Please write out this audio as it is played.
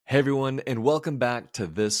Hey everyone, and welcome back to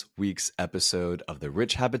this week's episode of the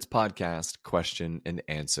Rich Habits Podcast Question and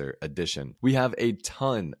Answer Edition. We have a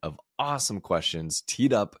ton of awesome questions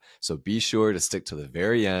teed up, so be sure to stick to the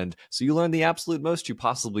very end so you learn the absolute most you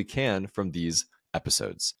possibly can from these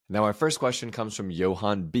episodes. Now, our first question comes from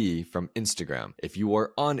Johan B from Instagram. If you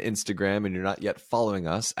are on Instagram and you're not yet following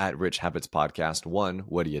us at Rich Habits Podcast, 1,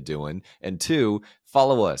 what are you doing? And 2,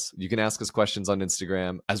 follow us. You can ask us questions on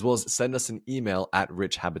Instagram, as well as send us an email at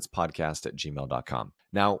richhabitspodcast@gmail.com.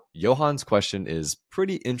 Now, Johan's question is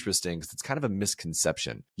pretty interesting because it's kind of a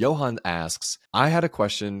misconception. Johan asks, I had a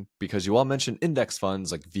question because you all mentioned index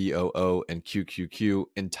funds like VOO and QQQ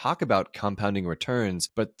and talk about compounding returns,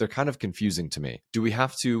 but they're kind of confusing to me. Do we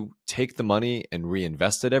have to take the money and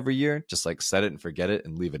reinvest it every year, just like set it and forget it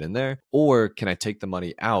and leave it in there? Or can I take the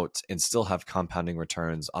money out and still have compounding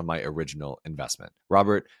returns on my original investment?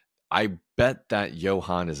 Robert, I bet that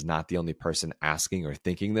Johan is not the only person asking or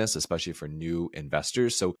thinking this, especially for new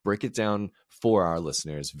investors. So break it down for our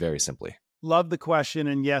listeners very simply. Love the question.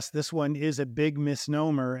 And yes, this one is a big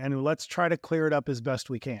misnomer, and let's try to clear it up as best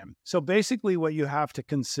we can. So basically what you have to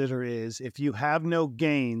consider is if you have no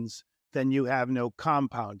gains, then you have no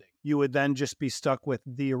compounding. You would then just be stuck with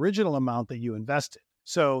the original amount that you invested.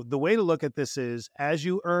 So the way to look at this is as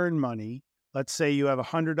you earn money, let's say you have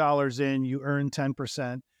 $100 in, you earn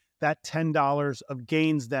 10%. That $10 of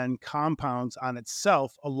gains then compounds on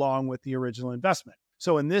itself along with the original investment.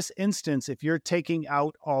 So in this instance, if you're taking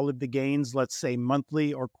out all of the gains, let's say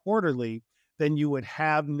monthly or quarterly, then you would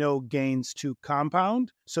have no gains to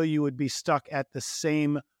compound. So you would be stuck at the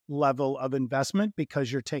same level of investment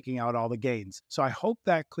because you're taking out all the gains. So I hope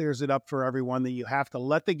that clears it up for everyone that you have to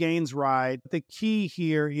let the gains ride. The key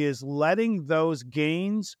here is letting those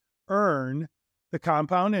gains earn the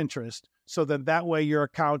compound interest so that way your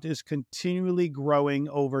account is continually growing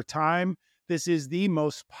over time. This is the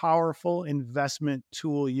most powerful investment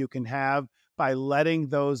tool you can have by letting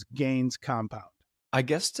those gains compound. I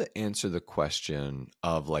guess to answer the question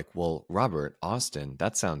of like, well, Robert, Austin,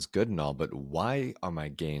 that sounds good and all, but why are my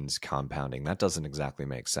gains compounding? That doesn't exactly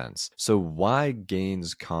make sense. So why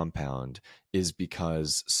gains compound is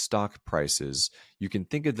because stock prices, you can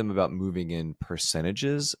think of them about moving in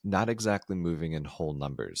percentages, not exactly moving in whole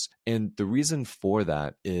numbers. And the reason for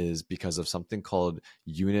that is because of something called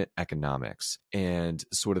unit economics and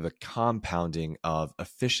sort of the compounding of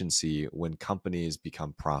efficiency when companies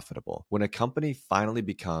become profitable. When a company finally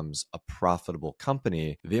becomes a profitable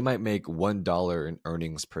company, they might make $1 in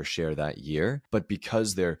earnings per share that year, but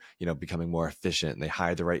because they're, becoming more efficient and they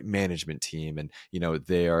hire the right management team and,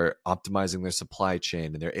 they are optimizing their supply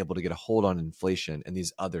chain and they're able to get a hold on inflation and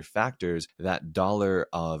these other factors, that dollar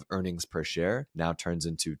of earnings per share now turns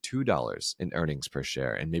into $2 in earnings per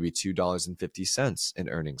share and maybe $2.50 in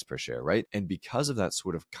earnings per share, right? And because of that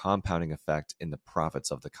sort of compounding effect in the profits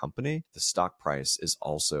of the company, the stock price is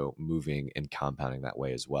also moving and compounding that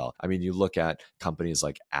way as well. I mean, you look at companies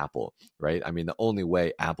like Apple, right? I mean, the only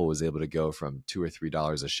way Apple was able to go from $2 or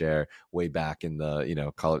 $3 a share way back in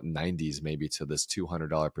the, call it 90s maybe to this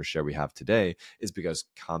 $200 per share we have today is because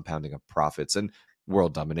compounding of profits and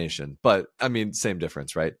world domination. But I mean, same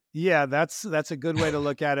difference, right? Yeah, that's a good way to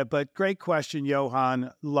look at it. But great question,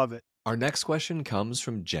 Johan. Love it. Our next question comes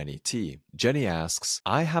from Jenny T. Jenny asks,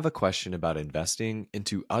 I have a question about investing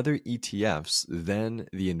into other ETFs than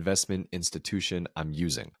the investment institution I'm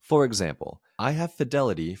using. For example, I have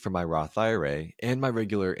Fidelity for my Roth IRA and my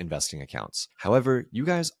regular investing accounts. However, you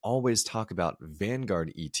guys always talk about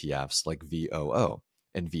Vanguard ETFs like VOO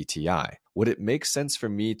and VTI. Would it make sense for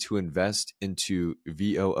me to invest into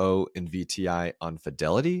VOO and VTI on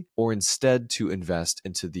Fidelity or instead to invest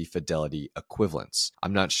into the Fidelity equivalents?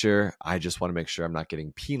 I'm not sure. I just want to make sure I'm not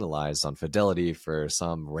getting penalized on Fidelity for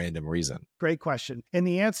some random reason. Great question. And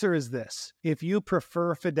the answer is this. If you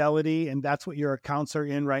prefer Fidelity and that's what your accounts are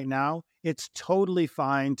in right now, it's totally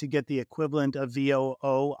fine to get the equivalent of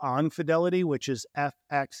VOO on Fidelity, which is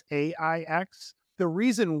FXAIX. The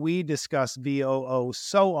reason we discuss VOO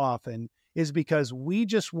so often is because we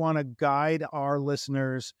just want to guide our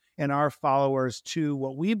listeners and our followers to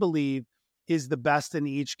what we believe is the best in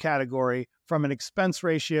each category from an expense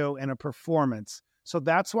ratio and a performance. So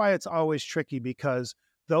that's why it's always tricky, because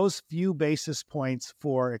those few basis points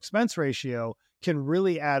for expense ratio can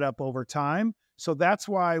really add up over time. So that's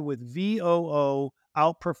why with VOO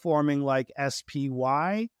outperforming like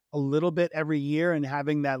SPY a little bit every year and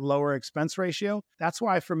having that lower expense ratio, that's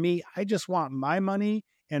why for me, I just want my money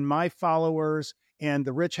and my followers and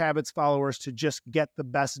the Rich Habits followers to just get the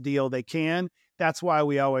best deal they can. That's why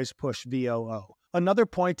we always push VOO. Another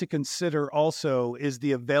point to consider also is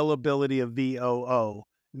the availability of VOO.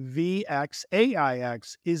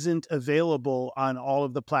 FXAIX isn't available on all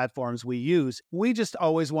of the platforms we use. We just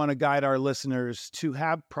always want to guide our listeners to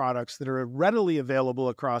have products that are readily available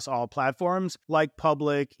across all platforms like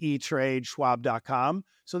Public, eTrade, Schwab.com.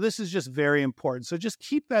 So this is just very important. So just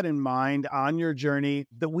keep that in mind on your journey,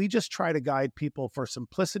 that we just try to guide people for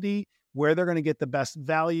simplicity, where they're going to get the best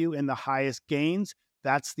value and the highest gains.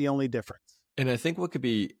 That's the only difference. And I think what could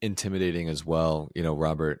be intimidating as well,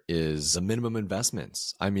 Robert, is the minimum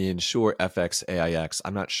investments. I mean, sure, FXAIX,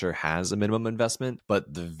 I'm not sure has a minimum investment,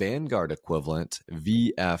 but the Vanguard equivalent,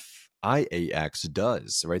 FXAIX,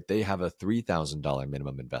 does, right? They have a $3,000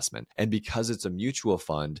 minimum investment. And because it's a mutual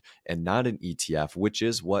fund and not an ETF, which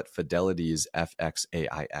is what Fidelity's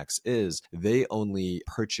FXAIX is, they only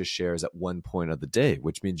purchase shares at one point of the day,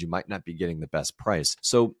 which means you might not be getting the best price.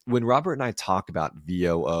 So when Robert and I talk about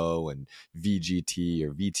VOO and VGT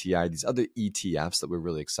or VTI, these other ETFs that we're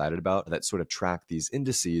really excited about that sort of track these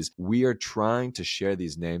indices, we are trying to share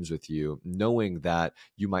these names with you, knowing that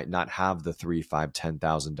you might not have the $3,000, $5,000,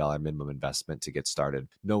 $10,000 minimum investment to get started,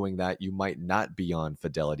 knowing that you might not be on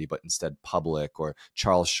Fidelity, but instead Public or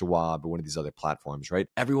Charles Schwab or one of these other platforms, right?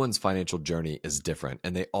 Everyone's financial journey is different,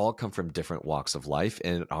 and they all come from different walks of life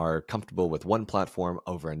and are comfortable with one platform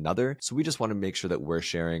over another. So we just want to make sure that we're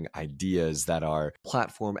sharing ideas that are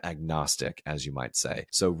platform agnostic, as you might say.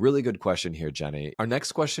 So really good question here, Jenny. Our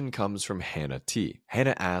next question comes from Hannah T.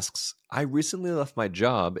 Hannah asks, I recently left my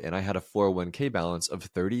job and I had a 401k balance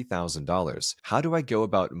of $30,000. How do I go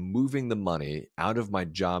about moving the money out of my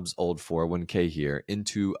job's old 401k here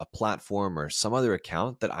into a platform or some other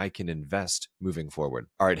account that I can invest moving forward?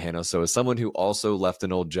 All right, Hannah. So as someone who also left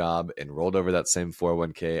an old job and rolled over that same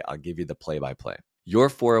 401k, I'll give you the play-by-play. Your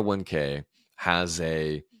 401k has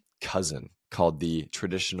a cousin called the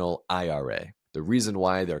traditional IRA. The reason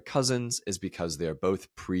why they're cousins is because they're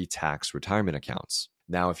both pre-tax retirement accounts.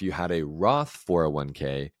 Now, if you had a Roth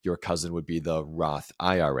 401k, your cousin would be the Roth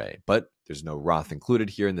IRA, but there's no Roth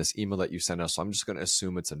included here in this email that you sent us. So I'm just going to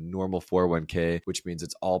assume it's a normal 401k, which means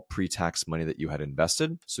it's all pre-tax money that you had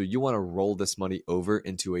invested. So you want to roll this money over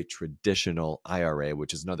into a traditional IRA,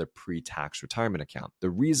 which is another pre-tax retirement account.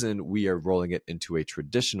 The reason we are rolling it into a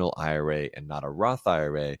traditional IRA and not a Roth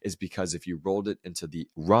IRA is because if you rolled it into the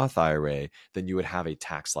Roth IRA, then you would have a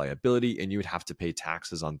tax liability and you would have to pay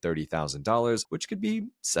taxes on $30,000, which could be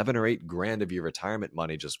 $7 or $8 grand of your retirement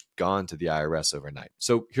money just gone to the IRS overnight.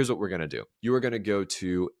 So here's what we're going to do. You are going to go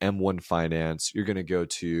to M1 Finance. You're going to go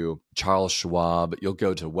to Charles Schwab. You'll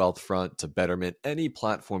go to Wealthfront, to Betterment, any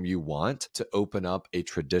platform you want to open up a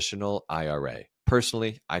traditional IRA.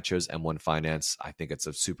 Personally, I chose M1 Finance. I think it's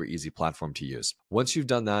a super easy platform to use. Once you've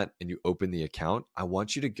done that and you open the account, I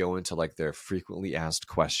want you to go into like their frequently asked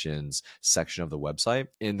questions section of the website.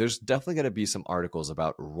 And there's definitely going to be some articles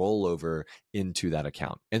about rollover into that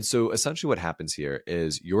account. And so essentially what happens here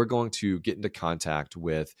is you're going to get into contact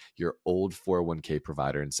with your old 401k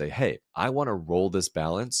provider and say, hey, I want to roll this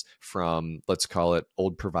balance from, let's call it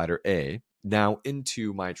old provider A, now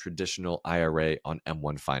into my traditional IRA on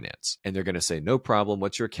M1 Finance. And they're going to say, no problem.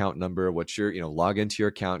 What's your account number? What's your, log into your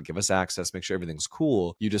account, give us access, make sure everything's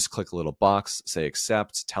cool. You just click a little box, say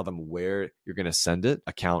accept, tell them where you're going to send it,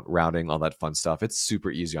 account routing, all that fun stuff. It's super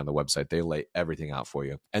easy on the website. They lay everything out for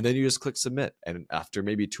you. And then you just click submit. And after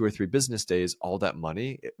maybe 2 or 3 business days, all that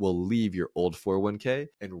money, it will leave your old 401k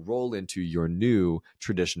and roll into your new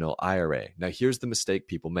traditional IRA. Now, here's the mistake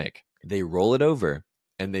people make. They roll it over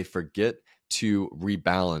and they forget to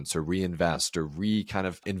rebalance or reinvest or kind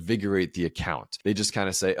of invigorate the account. They just kind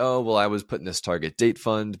of say, oh, well, I was putting this target date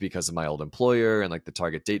fund because of my old employer, and like the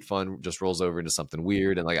target date fund just rolls over into something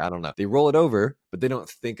weird. And like, I don't know. They roll it over, but they don't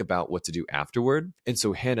think about what to do afterward. And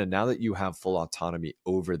so, Hannah, now that you have full autonomy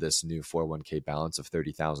over this new 401k balance of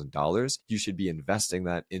 $30,000, you should be investing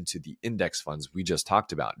that into the index funds we just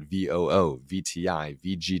talked about, VOO, VTI,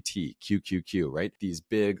 VGT, QQQ, right? These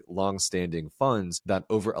big, long-standing funds that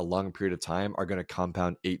over a long period of time are going to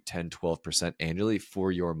compound 8, 10, 12% annually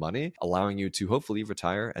for your money, allowing you to hopefully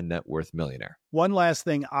retire a net worth millionaire. One last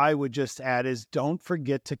thing I would just add is don't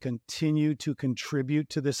forget to continue to contribute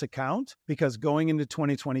to this account, because going into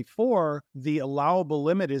 2024, the allowable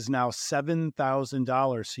limit is now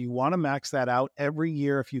 $7,000. So you want to max that out every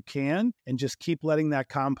year if you can, and just keep letting that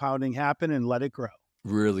compounding happen and let it grow.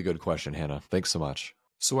 Really good question, Hannah. Thanks so much.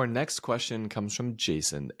 So our next question comes from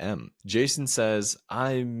Jason M. Jason says,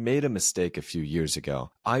 I made a mistake a few years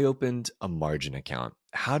ago. I opened a margin account.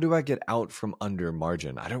 How do I get out from under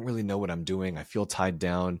margin? I don't really know what I'm doing. I feel tied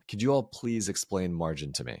down. Could you all please explain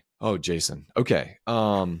margin to me? Oh, Jason. Okay.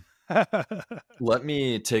 Let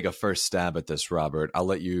me take a first stab at this, Robert. I'll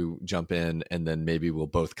let you jump in, and then maybe we'll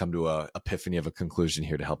both come to a epiphany of a conclusion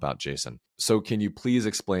here to help out Jason. So can you please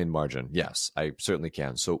explain margin? Yes, I certainly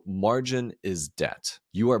can. So margin is debt.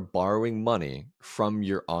 You are borrowing money from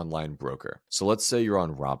your online broker. So let's say you're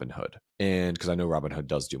on Robinhood. And because I know Robinhood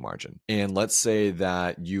does do margin. And let's say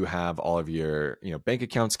that you have all of your, bank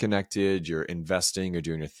accounts connected, you're investing, you're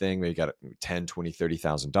doing your thing, maybe you got 10, 20,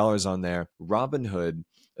 $30,000 on there. Robinhood,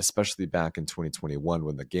 especially back in 2021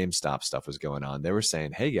 when the GameStop stuff was going on, they were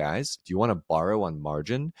saying, hey guys, do you want to borrow on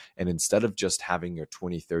margin? And instead of just having your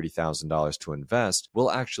 $20,000, $30,000 to invest, we'll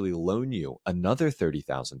actually loan you another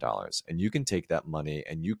 $30,000. And you can take that money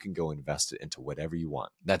and you can go invest it into whatever you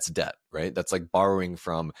want. That's debt, right? That's like borrowing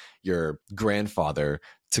from your grandfather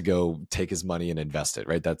to go take his money and invest it,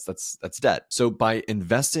 right? That's debt. So by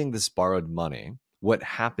investing this borrowed money, what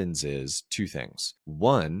happens is two things.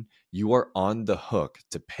 One, you are on the hook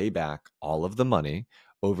to pay back all of the money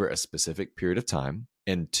over a specific period of time.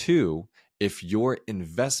 And two, if your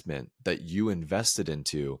investment that you invested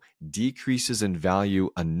into decreases in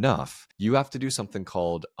value enough, you have to do something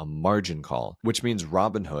called a margin call, which means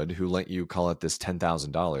Robinhood, who let you call it this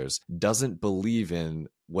 $10,000, doesn't believe in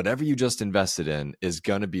whatever you just invested in is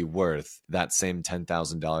going to be worth that same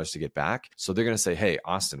 $10,000 to get back. So they're going to say, hey,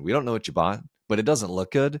 Austin, we don't know what you bought, but it doesn't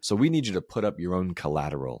look good. So we need you to put up your own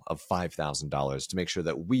collateral of $5,000 to make sure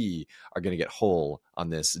that we are going to get whole on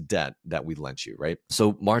this debt that we lent you, right?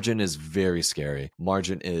 So margin is very scary.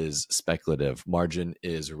 Margin is speculative. Margin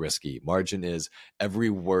is risky. Margin is every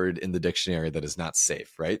word in the dictionary that is not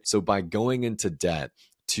safe, right? So by going into debt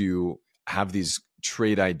to have these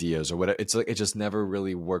trade ideas or whatever, it's like it just never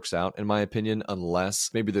really works out, in my opinion,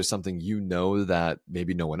 unless maybe there's something that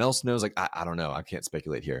maybe no one else knows. Like I don't know, I can't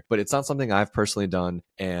speculate here, but it's not something I've personally done,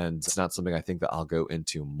 and it's not something I think that I'll go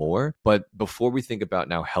into more. But before we think about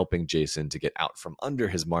now helping Jason to get out from under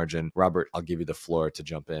his margin, Robert, I'll give you the floor to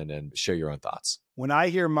jump in and share your own thoughts. When I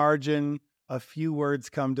hear margin, a few words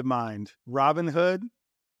come to mind. Robinhood,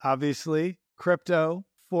 obviously, crypto,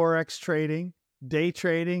 Forex trading, day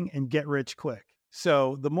trading, and get rich quick.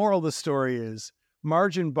 So the moral of the story is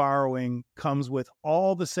margin borrowing comes with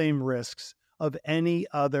all the same risks of any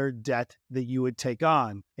other debt that you would take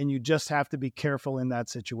on. And you just have to be careful in that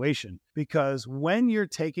situation, because when you're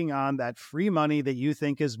taking on that free money that you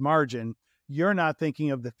think is margin, you're not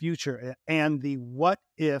thinking of the future and the what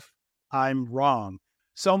if I'm wrong.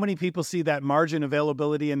 So many people see that margin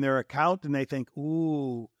availability in their account and they think,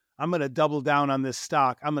 ooh, I'm going to double down on this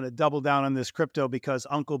stock. I'm going to double down on this crypto because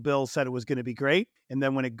Uncle Bill said it was going to be great. And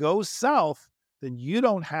then when it goes south, then you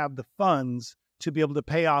don't have the funds to be able to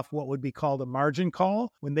pay off what would be called a margin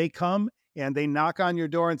call when they come and they knock on your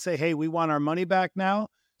door and say, hey, we want our money back now.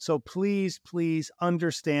 So please, please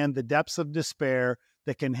understand the depths of despair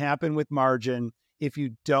that can happen with margin if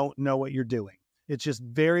you don't know what you're doing. It's just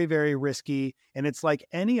very, very risky. And it's like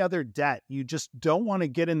any other debt. You just don't want to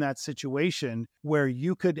get in that situation where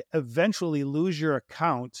you could eventually lose your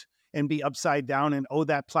account and be upside down and owe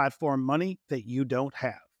that platform money that you don't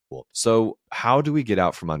have. So how do we get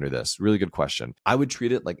out from under this? Really good question. I would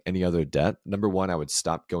treat it like any other debt. Number one, I would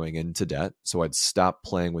stop going into debt. So I'd stop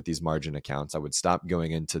playing with these margin accounts. I would stop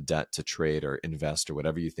going into debt to trade or invest or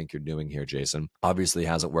whatever you think you're doing here, Jason. Obviously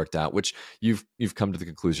hasn't worked out, which you've come to the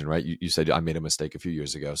conclusion, right? You said I made a mistake a few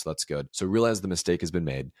years ago, so that's good. So realize the mistake has been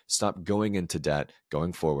made. Stop going into debt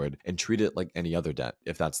going forward and treat it like any other debt.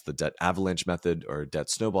 If that's the debt avalanche method or debt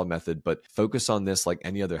snowball method, but focus on this like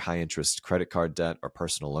any other high interest credit card debt or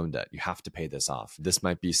personal loan debt. You have to pay this off. This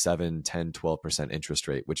might be 7, 10, 12% interest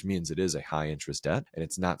rate, which means it is a high interest debt, and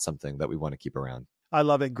it's not something that we want to keep around. I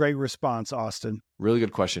love it. Great response, Austin. Really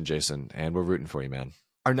good question, Jason, and we're rooting for you, man.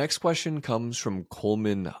 Our next question comes from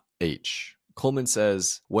Coleman H. Coleman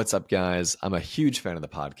says, what's up, guys? I'm a huge fan of the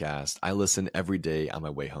podcast. I listen every day on my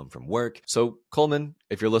way home from work. So, Coleman,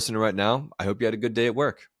 if you're listening right now, I hope you had a good day at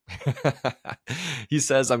work. He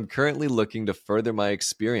says, I'm currently looking to further my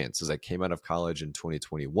experience as I came out of college in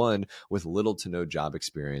 2021 with little to no job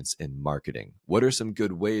experience in marketing. What are some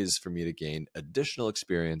good ways for me to gain additional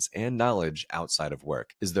experience and knowledge outside of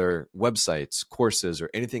work? Is there websites, courses, or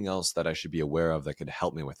anything else that I should be aware of that could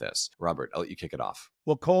help me with this? Robert, I'll let you kick it off.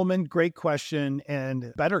 Well, Coleman, great question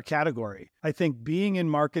and better category. I think being in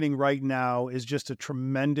marketing right now is just a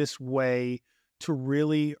tremendous way to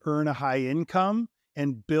really earn a high income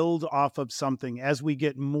and build off of something. As we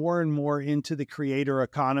get more and more into the creator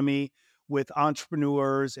economy with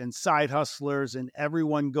entrepreneurs and side hustlers and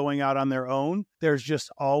everyone going out on their own, there's just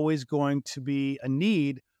always going to be a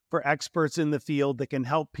need for experts in the field that can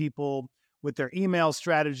help people with their email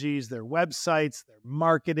strategies, their websites, their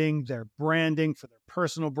marketing, their branding for their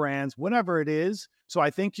personal brands, whatever it is. So I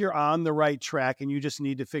think you're on the right track, and you just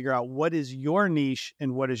need to figure out what is your niche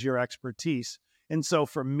and what is your expertise. And so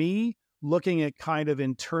for me, looking at kind of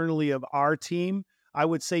internally of our team, I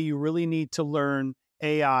would say you really need to learn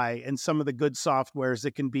AI and some of the good softwares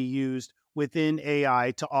that can be used within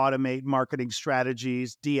AI to automate marketing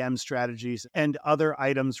strategies, DM strategies, and other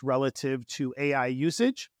items relative to AI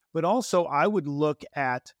usage. But also, I would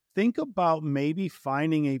think about maybe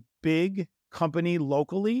finding a big company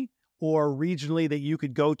locally or regionally that you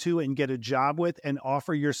could go to and get a job with and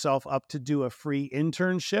offer yourself up to do a free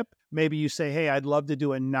internship. Maybe you say, hey, I'd love to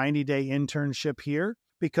do a 90-day internship here,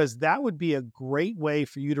 because that would be a great way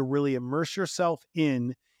for you to really immerse yourself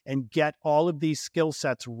in and get all of these skill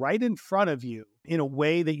sets right in front of you in a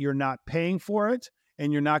way that you're not paying for it,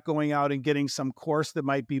 and you're not going out and getting some course that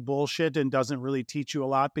might be bullshit and doesn't really teach you a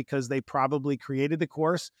lot because they probably created the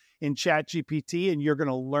course in ChatGPT, and you're going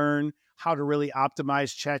to learn how to really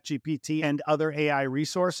optimize ChatGPT and other AI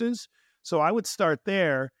resources. So I would start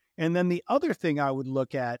there. And then the other thing I would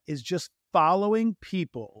look at is just following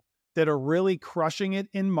people that are really crushing it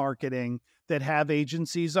in marketing, that have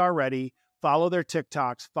agencies already. Follow their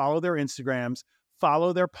TikToks, follow their Instagrams,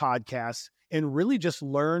 follow their podcasts, and really just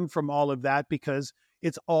learn from all of that, because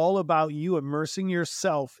it's all about you immersing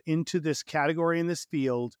yourself into this category in this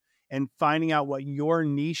field and finding out what your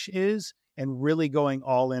niche is and really going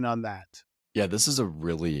all in on that. Yeah, this is a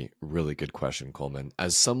really, really good question, Coleman.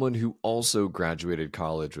 As someone who also graduated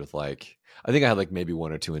college with I think I had maybe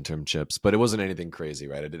one or two internships, but it wasn't anything crazy,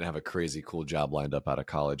 right? I didn't have a crazy cool job lined up out of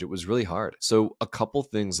college. It was really hard. So a couple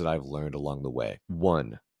things that I've learned along the way.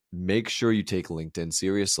 One, make sure you take LinkedIn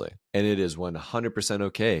seriously. And it is 100%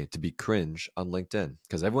 okay to be cringe on LinkedIn,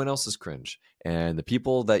 because everyone else is cringe. And the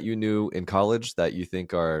people that you knew in college that you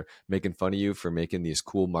think are making fun of you for making these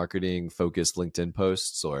cool marketing focused LinkedIn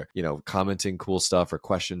posts, or, commenting cool stuff or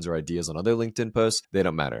questions or ideas on other LinkedIn posts, they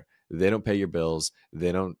don't matter. They don't pay your bills.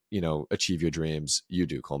 They don't, achieve your dreams. You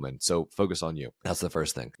do, Coleman. So focus on you. That's the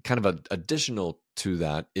first thing. Kind of additional to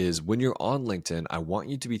that is, when you're on LinkedIn, I want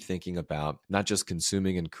you to be thinking about not just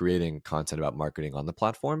consuming and creating content about marketing on the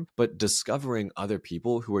platform, but discovering other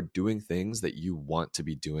people who are doing things that you want to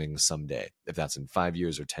be doing someday. If that's in 5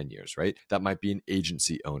 years or 10 years, right? That might be an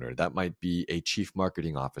agency owner. That might be a chief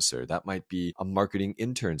marketing officer. That might be a marketing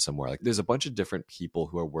intern somewhere. There's a bunch of different people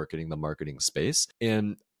who are working in the marketing space.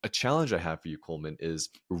 And a challenge I have for you, Coleman, is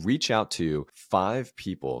reach out to 5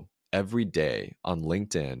 people every day on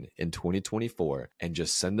LinkedIn in 2024 and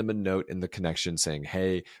just send them a note in the connection saying,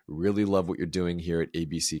 hey, really love what you're doing here at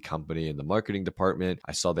ABC Company in the marketing department.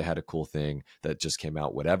 I saw they had a cool thing that just came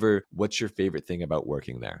out, whatever. What's your favorite thing about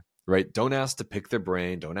working there? Right? Don't ask to pick their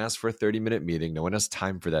brain. Don't ask for a 30-minute meeting. No one has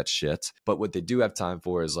time for that shit. But what they do have time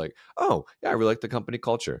for is oh, yeah, I really like the company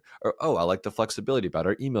culture. Or, oh, I like the flexibility about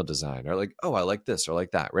our email design. Or oh, I like this or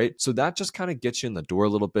like that, right? So that just kind of gets you in the door a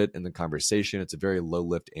little bit in the conversation. It's a very low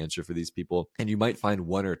lift answer for these people. And you might find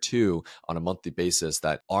 1 or 2 on a monthly basis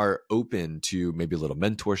that are open to maybe a little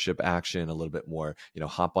mentorship action, a little bit more,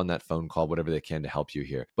 hop on that phone call, whatever they can to help you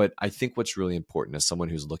here. But I think what's really important as someone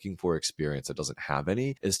who's looking for experience that doesn't have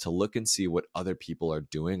any is to look and see what other people are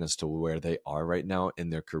doing as to where they are right now in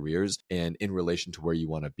their careers and in relation to where you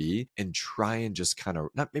want to be, and try and just kind of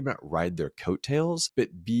not ride their coattails,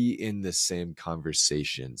 but be in the same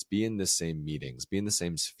conversations, be in the same meetings, be in the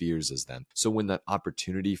same spheres as them. So when that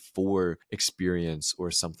opportunity for experience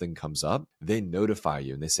or something comes up, they notify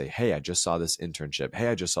you and they say, hey, I just saw this internship. Hey,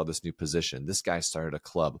 I just saw this new position. This guy started a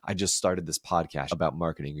club. I just started this podcast about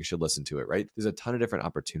marketing. You should listen to it, right? There's a ton of different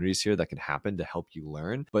opportunities here that can happen to help you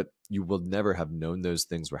learn, but you will never have known those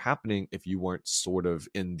things were happening if you weren't sort of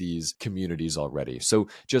in these communities already. So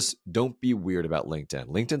just don't be weird about LinkedIn.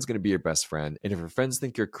 LinkedIn's going to be your best friend. And if your friends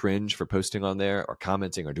think you're cringe for posting on there or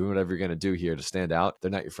commenting or doing whatever you're going to do here to stand out, they're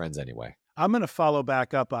not your friends anyway. I'm going to follow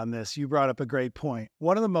back up on this. You brought up a great point.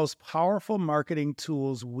 One of the most powerful marketing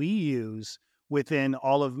tools we use within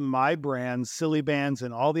all of my brands, Silly Bands,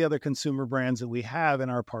 and all the other consumer brands that we have in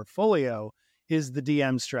our portfolio is the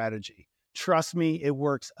DM strategy. Trust me, it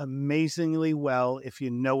works amazingly well if you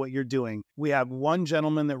know what you're doing. We have one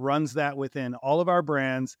gentleman that runs that within all of our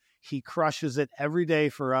brands. He crushes it every day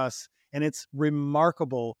for us, and it's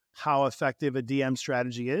remarkable how effective a DM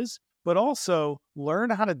strategy is, but also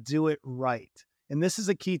learn how to do it right. And this is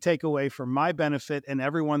a key takeaway for my benefit and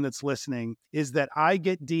everyone that's listening, is that I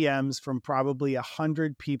get DMs from probably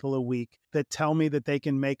 100 people a week that tell me that they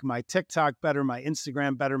can make my TikTok better, my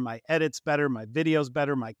Instagram better, my edits better, my videos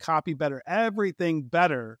better, my copy better, everything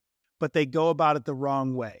better, but they go about it the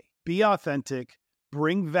wrong way. Be authentic,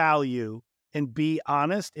 bring value, and be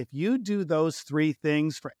honest. If you do those three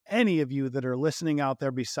things for any of you that are listening out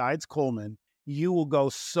there besides Coleman, you will go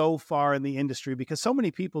so far in the industry, because so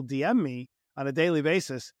many people DM me on a daily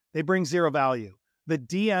basis. They bring zero value. The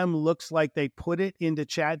DM looks like they put it into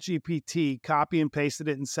ChatGPT, copy and pasted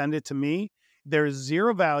it, and send it to me. There is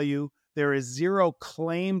zero value. There is zero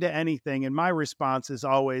claim to anything. And my response is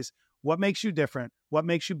always, what makes you different? What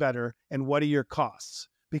makes you better? And what are your costs?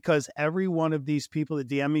 Because every one of these people that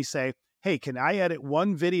DM me say, hey, can I edit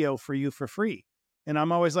one video for you for free? And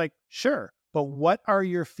I'm always like, sure. But what are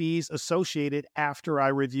your fees associated after I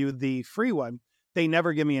review the free one? They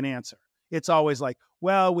never give me an answer. It's always like,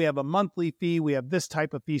 well, we have a monthly fee. We have this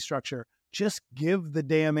type of fee structure. Just give the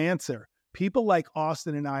damn answer. People like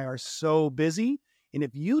Austin and I are so busy. And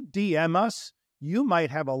if you DM us, you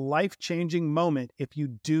might have a life-changing moment if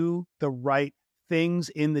you do the right things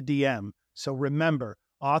in the DM. So remember,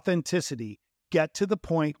 authenticity, get to the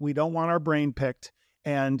point. We don't want our brain picked.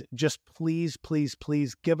 And just please, please,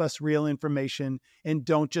 please give us real information, and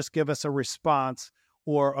don't just give us a response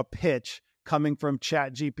or a pitch coming from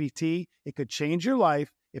ChatGPT. It could change your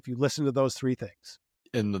life if you listen to those three things.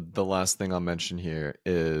 And the last thing I'll mention here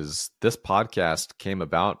is this podcast came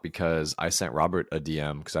about because I sent Robert a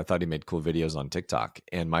DM because I thought he made cool videos on TikTok.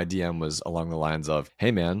 And my DM was along the lines of,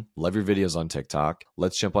 hey man, love your videos on TikTok.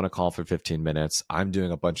 Let's jump on a call for 15 minutes. I'm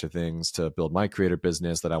doing a bunch of things to build my creator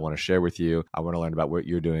business that I want to share with you. I want to learn about what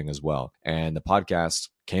you're doing as well. And the podcast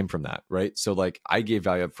came from that, right? So like I gave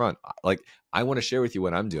value up front. Like I want to share with you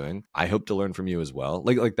what I'm doing. I hope to learn from you as well.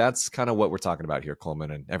 Like that's kind of what we're talking about here,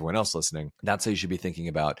 Coleman, and everyone else listening. That's how you should be thinking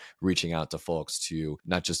about reaching out to folks to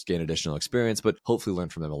not just gain additional experience, but hopefully learn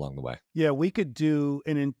from them along the way. Yeah, we could do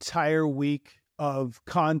an entire week of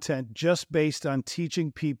content just based on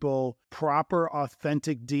teaching people proper,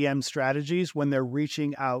 authentic DM strategies when they're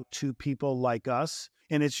reaching out to people like us.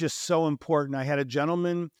 And it's just so important. I had a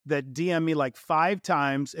gentleman that DM'd me like 5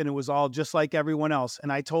 times, and it was all just like everyone else.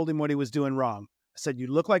 And I told him what he was doing wrong. I said, you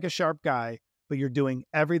look like a sharp guy, but you're doing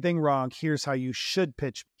everything wrong. Here's how you should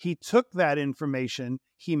pitch. He took that information.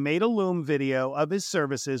 He made a Loom video of his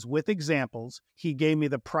services with examples. He gave me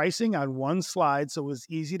the pricing on one slide so it was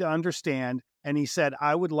easy to understand. And he said,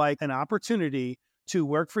 I would like an opportunity to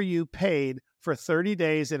work for you paid for 30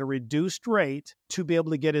 days at a reduced rate to be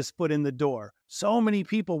able to get his foot in the door. So many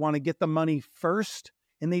people want to get the money first,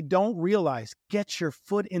 and they don't realize, get your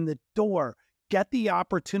foot in the door. Get the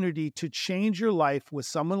opportunity to change your life with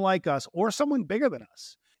someone like us or someone bigger than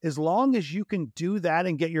us. As long as you can do that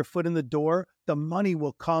and get your foot in the door, the money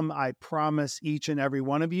will come, I promise each and every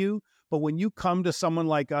one of you. But when you come to someone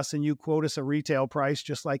like us and you quote us a retail price,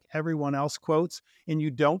 just like everyone else quotes, and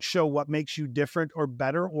you don't show what makes you different or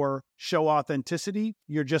better or show authenticity,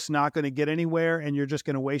 you're just not going to get anywhere, and you're just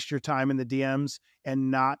going to waste your time in the DMs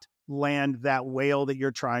and not land that whale that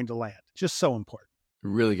you're trying to land. Just so important.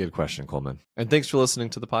 Really good question, Coleman. And thanks for listening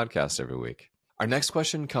to the podcast every week. Our next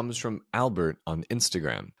question comes from Albert on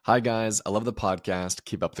Instagram. Hi guys, I love the podcast.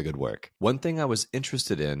 Keep up the good work. One thing I was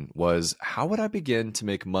interested in was how would I begin to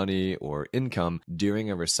make money or income during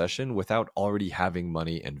a recession without already having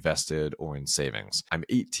money invested or in savings? I'm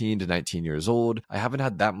 18 to 19 years old. I haven't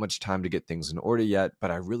had that much time to get things in order yet, but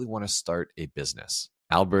I really want to start a business.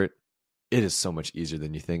 Albert, it is so much easier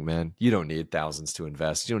than you think, man. You don't need thousands to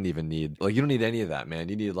invest. You don't even need, you don't need any of that, man.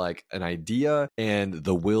 You need like an idea and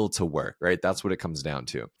the will to work, right? That's what it comes down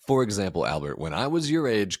to. For example, Albert, when I was your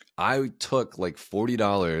age, I took like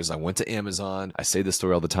 $40. I went to Amazon. I say this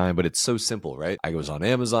story all the time, but it's so simple, right? I was on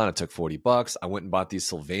Amazon. I took $40. I went and bought these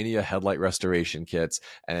Sylvania headlight restoration kits,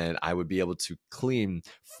 and I would be able to clean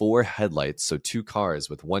 4 headlights, so 2 cars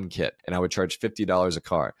with 1 kit, and I would charge $50 a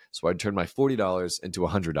car. So I'd turn my $40 into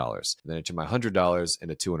 $100. And then to my $100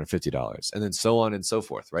 into $250, and then so on and so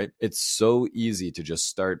forth, right? It's so easy to just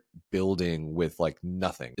start building with like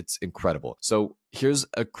nothing. It's incredible. So here's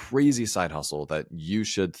a crazy side hustle that you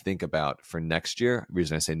should think about for next year. The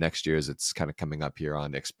reason I say next year is it's kind of coming up here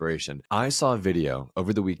on expiration. I saw a video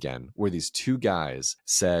over the weekend where these 2 guys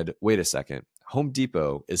said, wait a second, Home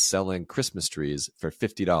Depot is selling Christmas trees for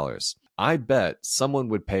 $50. I bet someone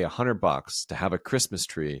would pay $100 to have a Christmas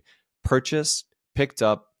tree purchased, picked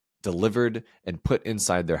up, delivered, and put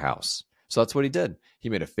inside their house. So that's what he did. He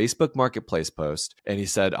made a Facebook Marketplace post and he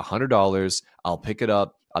said, $100, I'll pick it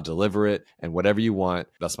up, I'll deliver it, and whatever you want,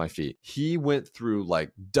 that's my fee. He went through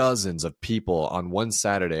like dozens of people on one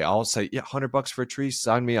Saturday. I'll say, yeah, $100 for a tree,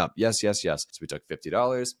 sign me up. Yes, yes, yes. So we took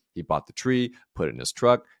 $50. He bought the tree, put it in his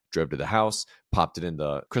truck, drove to the house, popped it in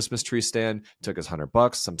the Christmas tree stand, took his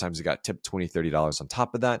 $100. Sometimes he got tipped $20, $30 on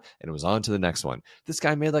top of that, and it was on to the next one. This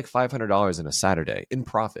guy made like $500 in a Saturday in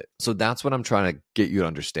profit. So that's what I'm trying to get you to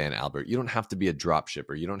understand, Albert. You don't have to be a drop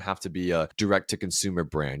shipper. You don't have to be a direct to consumer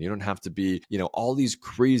brand. You don't have to be, all these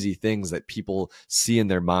crazy things that people see in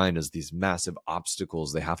their mind as these massive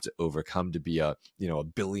obstacles they have to overcome to be a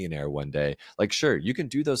billionaire one day. Like, sure, you can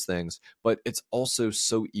do those things, but it's also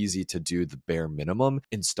so easy to do the bare minimum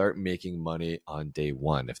and start making money on day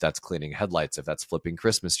one. If that's cleaning headlights, if that's flipping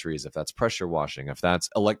Christmas trees, if that's pressure washing, if that's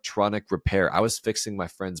electronic repair. I was fixing my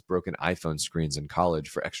friend's broken iPhone screens in college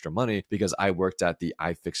for extra money because I worked at the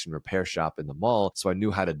iFix and repair shop in the mall, so I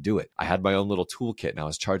knew how to do it. I had my own little toolkit and I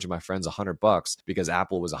was charging my friends $100 because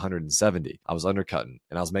Apple was 170. I was undercutting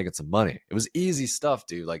and I was making some money. It was easy stuff,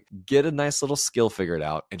 dude. Like, get a nice little skill figured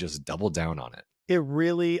out and just double down on it. It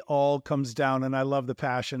really all comes down, and I love the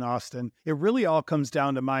passion, Austin. It really all comes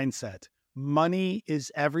down to mindset. Money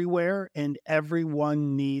is everywhere and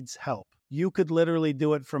everyone needs help. You could literally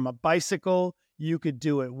do it from a bicycle. You could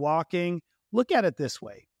do it walking. Look at it this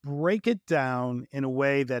way. Break it down in a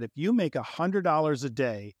way that if you make $100 a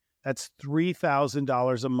day, that's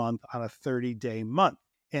 $3,000 a month on a 30-day month.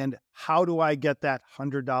 And how do I get that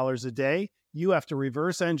 $100 a day? You have to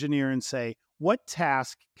reverse engineer and say, what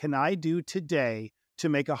task can I do today to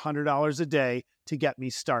make $100 a day to get me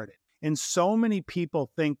started? And so many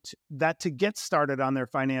people think that to get started on their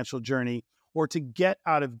financial journey or to get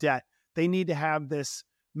out of debt, they need to have this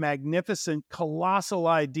magnificent, colossal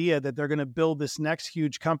idea that they're going to build this next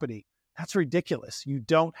huge company. That's ridiculous. You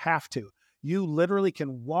don't have to. You literally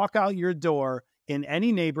can walk out your door in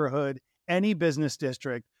any neighborhood, any business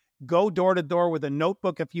district, go door to door with a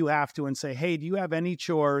notebook if you have to and say, hey, do you have any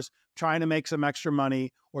chores, trying to make some extra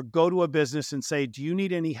money? Or go to a business and say, do you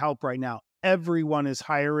need any help right now? Everyone is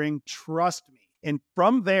hiring. Trust me. And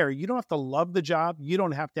from there, you don't have to love the job. You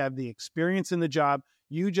don't have to have the experience in the job.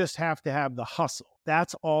 You just have to have the hustle.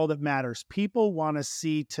 That's all that matters. People want to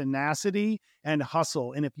see tenacity and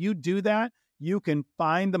hustle. And if you do that, you can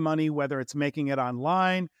find the money, whether it's making it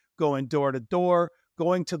online, going door to door,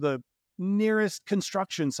 going to the nearest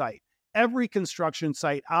construction site. Every construction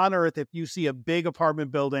site on earth, if you see a big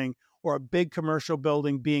apartment building or a big commercial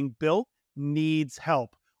building being built, needs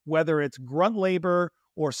help. Whether it's grunt labor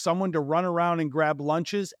or someone to run around and grab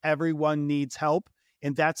lunches, everyone needs help.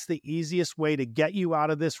 And that's the easiest way to get you out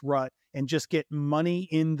of this rut and just get money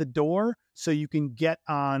in the door so you can get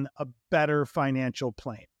on a better financial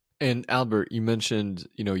plane. And Albert, you mentioned,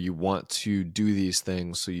 you want to do these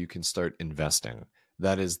things so you can start investing.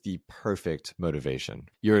 That is the perfect motivation.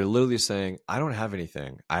 You're literally saying, I don't have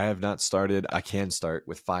anything. I have not started. I can start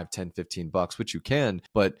with $5, $10, $15, which you can,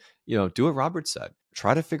 but do what Robert said.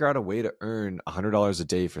 Try to figure out a way to earn $100 a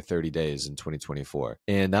day for 30 days in 2024.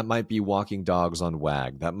 And that might be walking dogs on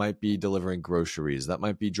WAG. That might be delivering groceries. That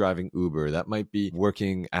might be driving Uber. That might be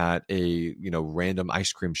working at a, random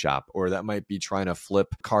ice cream shop, or that might be trying to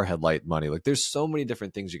flip car headlight money. Like, there's so many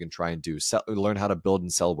different things you can try and do. Learn how to build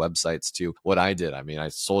and sell websites to what I did. I mean, I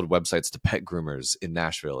sold websites to pet groomers in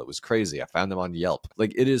Nashville. It was crazy. I found them on Yelp.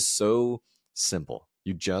 Like, it is so simple.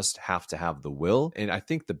 You just have to have the will. And I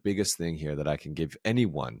think the biggest thing here that I can give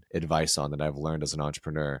anyone advice on that I've learned as an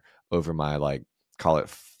entrepreneur over my, call it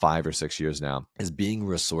 5 or 6 years now, is being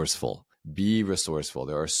resourceful. Be resourceful.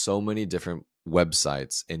 There are so many different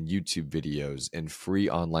websites and YouTube videos and free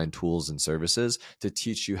online tools and services to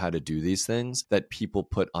teach you how to do these things that people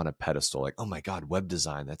put on a pedestal. Like, oh my God, web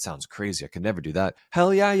design, that sounds crazy. I can never do that.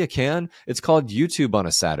 Hell yeah, you can. It's called YouTube on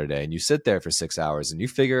a Saturday, and you sit there for 6 hours and you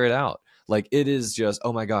figure it out. Like, it is just,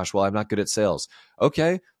 oh my gosh, well, I'm not good at sales.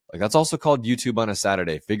 Okay. Like, that's also called YouTube on a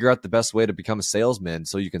Saturday. Figure out the best way to become a salesman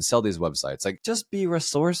so you can sell these websites. Like, just be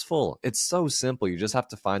resourceful. It's so simple. You just have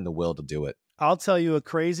to find the will to do it. I'll tell you a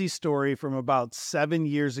crazy story from about 7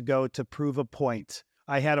 years ago to prove a point.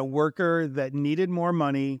 I had a worker that needed more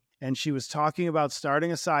money, and she was talking about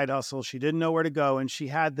starting a side hustle. She didn't know where to go, and she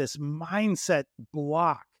had this mindset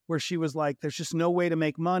block where she was like, there's just no way to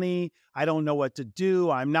make money. I don't know what to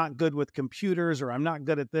do. I'm not good with computers, or I'm not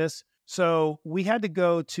good at this. So we had to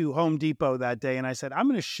go to Home Depot that day. And I said, I'm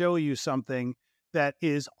going to show you something that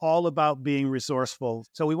is all about being resourceful.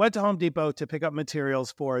 So we went to Home Depot to pick up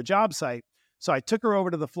materials for a job site. So I took her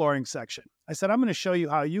over to the flooring section. I said, I'm going to show you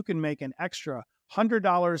how you can make an extra $100,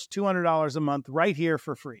 $200 a month right here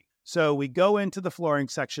for free. So we go into the flooring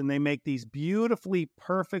section. They make these beautifully,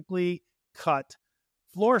 perfectly cut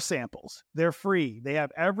floor samples. They're free. They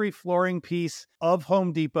have every flooring piece of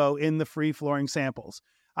Home Depot in the free flooring samples.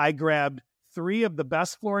 I grabbed 3 of the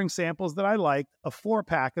best flooring samples that I liked, a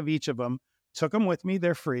 4-pack of each of them, took them with me.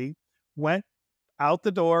 They're free. Went out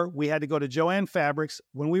the door. We had to go to Joann Fabrics.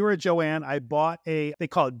 When we were at Joann, I bought they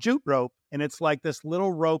call it jute rope, and it's like this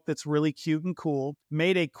little rope that's really cute and cool.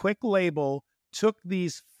 Made a quick label, took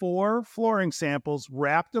these 4 flooring samples,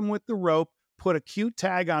 wrapped them with the rope, put a cute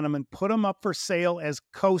tag on them, and put them up for sale as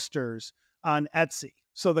coasters on Etsy.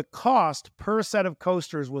 So the cost per set of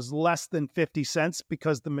coasters was less than 50 cents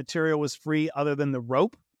because the material was free other than the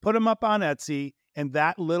rope. Put them up on Etsy, and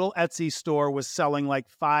that little Etsy store was selling like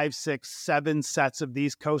 5, 6, 7 sets of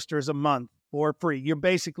these coasters a month for free. You're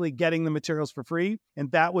basically getting the materials for free.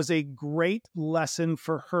 And that was a great lesson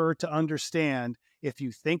for her to understand. If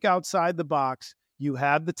you think outside the box, you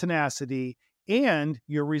have the tenacity, and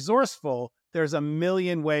you're resourceful, there's a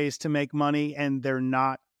million ways to make money, and they're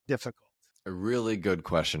not difficult. A really good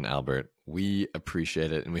question, Albert. We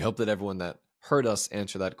appreciate it. And we hope that everyone that heard us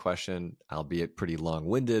answer that question, albeit pretty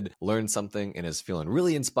long-winded, learned something and is feeling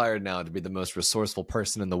really inspired now to be the most resourceful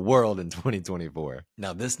person in the world in 2024.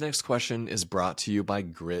 Now, this next question is brought to you by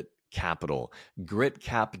Grit Capital.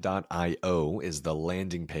 Gritcap.io is the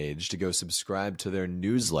landing page to go subscribe to their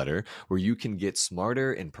newsletter, where you can get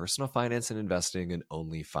smarter in personal finance and investing in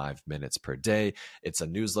only 5 minutes per day. It's a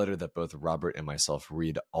newsletter that both Robert and myself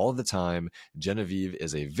read all the time. Genevieve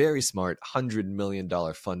is a very smart $100 million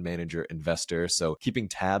fund manager investor, so keeping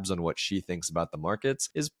tabs on what she thinks about the markets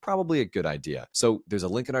is probably a good idea. So there's a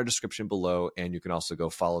link in our description below, and you can also go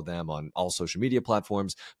follow them on all social media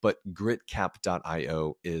platforms. But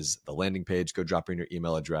gritcap.io is the landing page. Go drop in your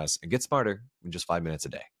email address and get smarter in just 5 minutes a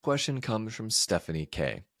day. Question comes from Stephanie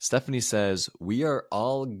K. Stephanie says, we are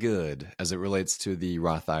all good as it relates to the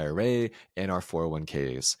Roth IRA and our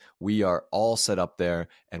 401ks. We are all set up there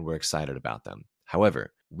and we're excited about them.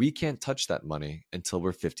 However, we can't touch that money until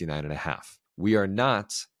we're 59 and a half. We are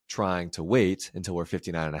not trying to wait until we're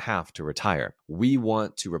 59 and a half to retire. We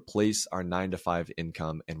want to replace our 9-to-5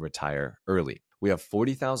 income and retire early. We have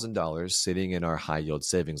 $40,000 sitting in our high yield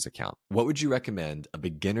savings account. What would you recommend a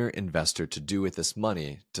beginner investor to do with this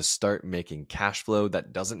money to start making cash flow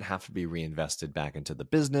that doesn't have to be reinvested back into the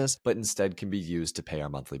business, but instead can be used to pay our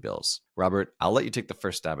monthly bills? Robert, I'll let you take the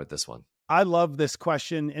first stab at this one. I love this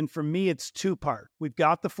question. And for me, it's 2-part. We've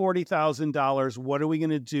got the $40,000. What are we going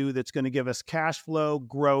to do that's going to give us cash flow,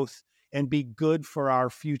 growth, and be good for our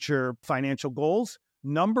future financial goals?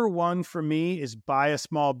 Number 1 for me is buy a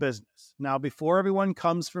small business. Now, before everyone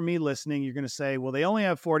comes for me listening, you're going to say, well, they only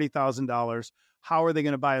have $40,000. How are they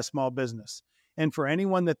going to buy a small business? And for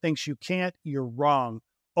anyone that thinks you can't, you're wrong.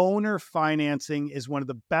 Owner financing is one of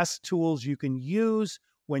the best tools you can use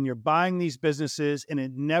when you're buying these businesses, and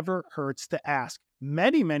it never hurts to ask.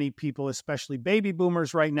 Many people, especially baby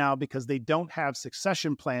boomers right now, because they don't have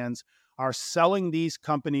succession plans, are selling these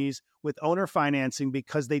companies with owner financing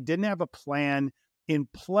because they didn't have a plan in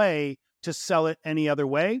play to sell it any other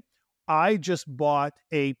way. I just bought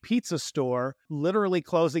a pizza store, literally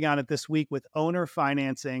closing on it this week with owner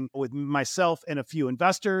financing with myself and a few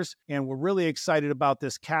investors, and we're really excited about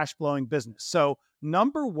this cash flowing business. So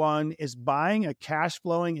number 1 is buying a cash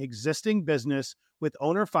flowing existing business with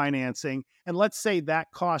owner financing. And let's say that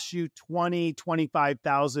costs you $20,000,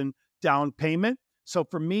 $25,000 down payment. So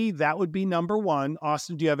for me, that would be number 1.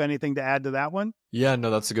 Austin, do you have anything to add to that one? Yeah,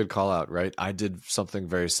 no, that's a good call out, right? I did something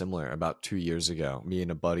very similar about 2 years ago. Me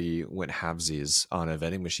and a buddy went halvesies on a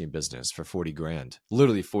vending machine business for 40 grand,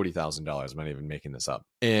 literally $40,000. I'm not even making this up.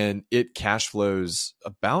 And it cash flows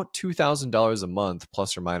about $2,000 a month,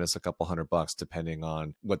 plus or minus a couple $100, depending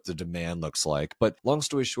on what the demand looks like. But long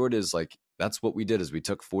story short is like, that's what we did is we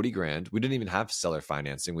took 40 grand. We didn't even have seller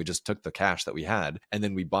financing. We just took the cash that we had. And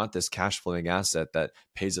then we bought this cash flowing asset that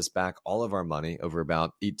pays us back all of our money over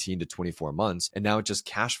about 18 to 24 months. And now it just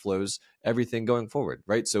cash flows everything going forward,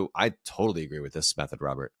 right? So I totally agree with this method,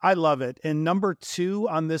 Robert. I love it. And number 2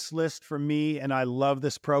 on this list for me, and I love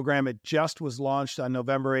this program, it just was launched on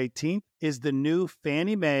November 18th, is the new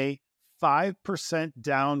Fannie Mae 5%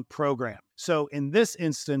 down program. So in this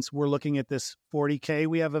instance, we're looking at this $40K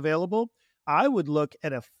we have available. I would look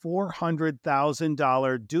at a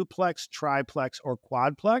 $400,000 duplex, triplex, or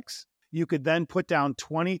quadplex. You could then put down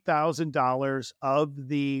 $20,000 of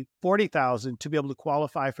the $40,000 to be able to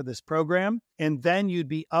qualify for this program. And then you'd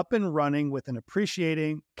be up and running with an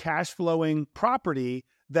appreciating, cash flowing property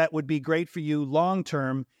that would be great for you long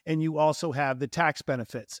term. And you also have the tax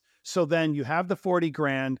benefits. So then you have the 40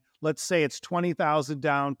 grand. Let's say it's 20,000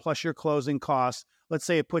 down plus your closing costs. Let's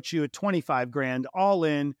say it puts you at 25 grand all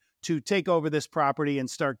in to take over this property and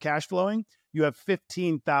start cash flowing. You have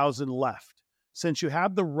 15,000 left. Since you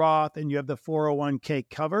have the Roth and you have the 401k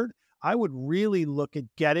covered, I would really look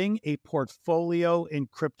at getting a portfolio in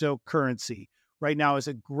cryptocurrency. Right now is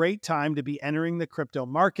a great time to be entering the crypto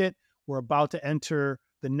market. We're about to enter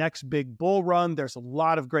the next big bull run. There's a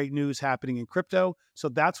lot of great news happening in crypto. So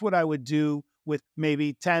that's what I would do with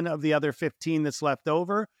maybe 10 of the other 15 that's left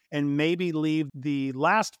over, and maybe leave the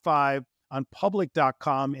last 5 on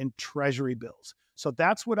public.com in treasury bills. So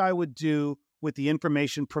that's what I would do with the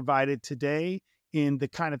information provided today in the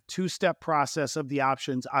kind of two-step process of the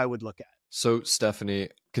options I would look at. So, Stephanie,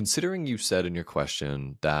 considering you said in your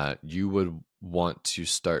question that you would want to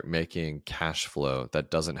start making cash flow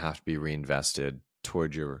that doesn't have to be reinvested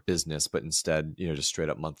toward your business, but instead, just straight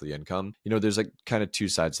up monthly income, there's like kind of two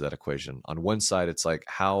sides to that equation. On one side, it's like,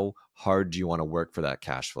 how hard do you want to work for that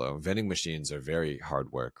cash flow? Vending machines are very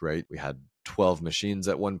hard work, right? We had 12 machines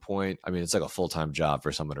at one point. I mean, it's like a full-time job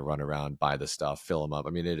for someone to run around, buy the stuff, fill them up.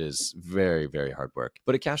 I mean, it is very, very hard work,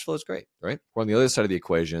 but a cash flow is great, right? Or on the other side of the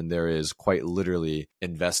equation, there is quite literally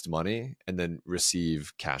invest money and then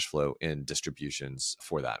receive cash flow in distributions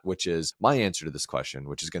for that, which is my answer to this question,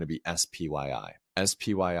 which is going to be SPYI.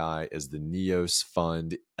 SPYI is the NEOS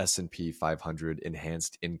Fund S&P 500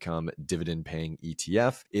 Enhanced Income Dividend Paying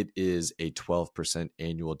ETF. It is a 12%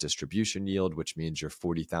 annual distribution yield, which means your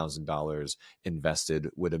 $40,000 invested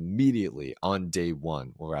would immediately on day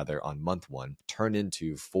one, or rather on month one, turn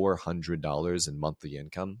into $400 in monthly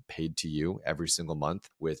income paid to you every single month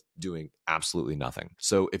with doing absolutely nothing.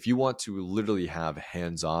 So if you want to literally have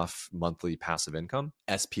hands-off monthly passive income,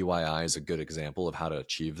 SPYI is a good example of how to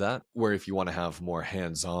achieve that. Where if you want to have more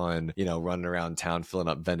hands-on, running around town filling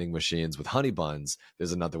up vending machines with honey buns,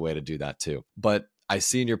 there's another way to do that too. But I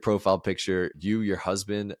see in your profile picture, you, your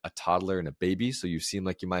husband, a toddler, and a baby. So you seem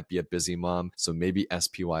like you might be a busy mom. So maybe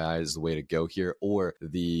SPYI is the way to go here, or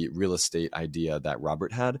the real estate idea that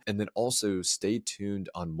Robert had. And then also stay tuned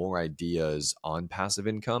on more ideas on passive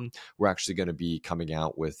income. We're actually going to be coming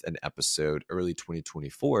out with an episode early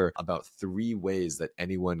 2024 about 3 ways that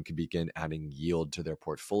anyone can begin adding yield to their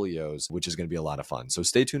portfolios, which is going to be a lot of fun. So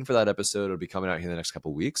stay tuned for that episode. It'll be coming out here in the next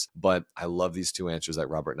couple of weeks. But I love these 2 answers that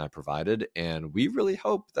Robert and I provided. And we really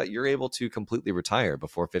hope that you're able to completely retire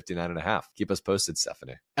before 59 and a half. Keep us posted,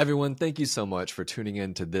 Stephanie. Everyone, thank you so much for tuning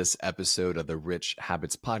in to this episode of the Rich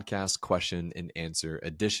Habits Podcast question and answer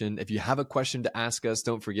edition. If you have a question to ask us,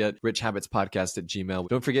 don't forget richhabitspodcast@gmail.com.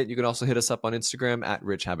 Don't forget, you can also hit us up on Instagram at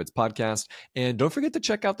Rich Habits Podcast. And don't forget to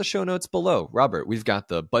check out the show notes below. Robert, we've got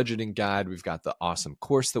the budgeting guide. We've got the awesome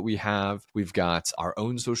course that we have. We've got our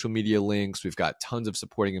own social media links. We've got tons of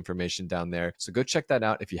supporting information down there. So go check that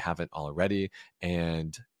out if you haven't already.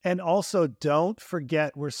 And also, don't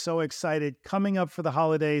forget, we're so excited. Coming up for the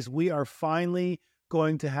holidays, we are finally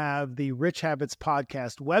going to have the Rich Habits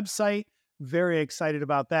Podcast website. Very excited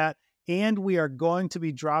about that. And we are going to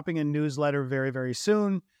be dropping a newsletter very, very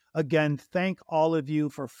soon. Again, thank all of you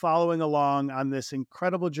for following along on this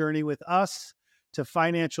incredible journey with us to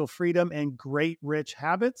financial freedom and great rich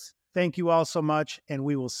habits. Thank you all so much, and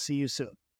we will see you soon.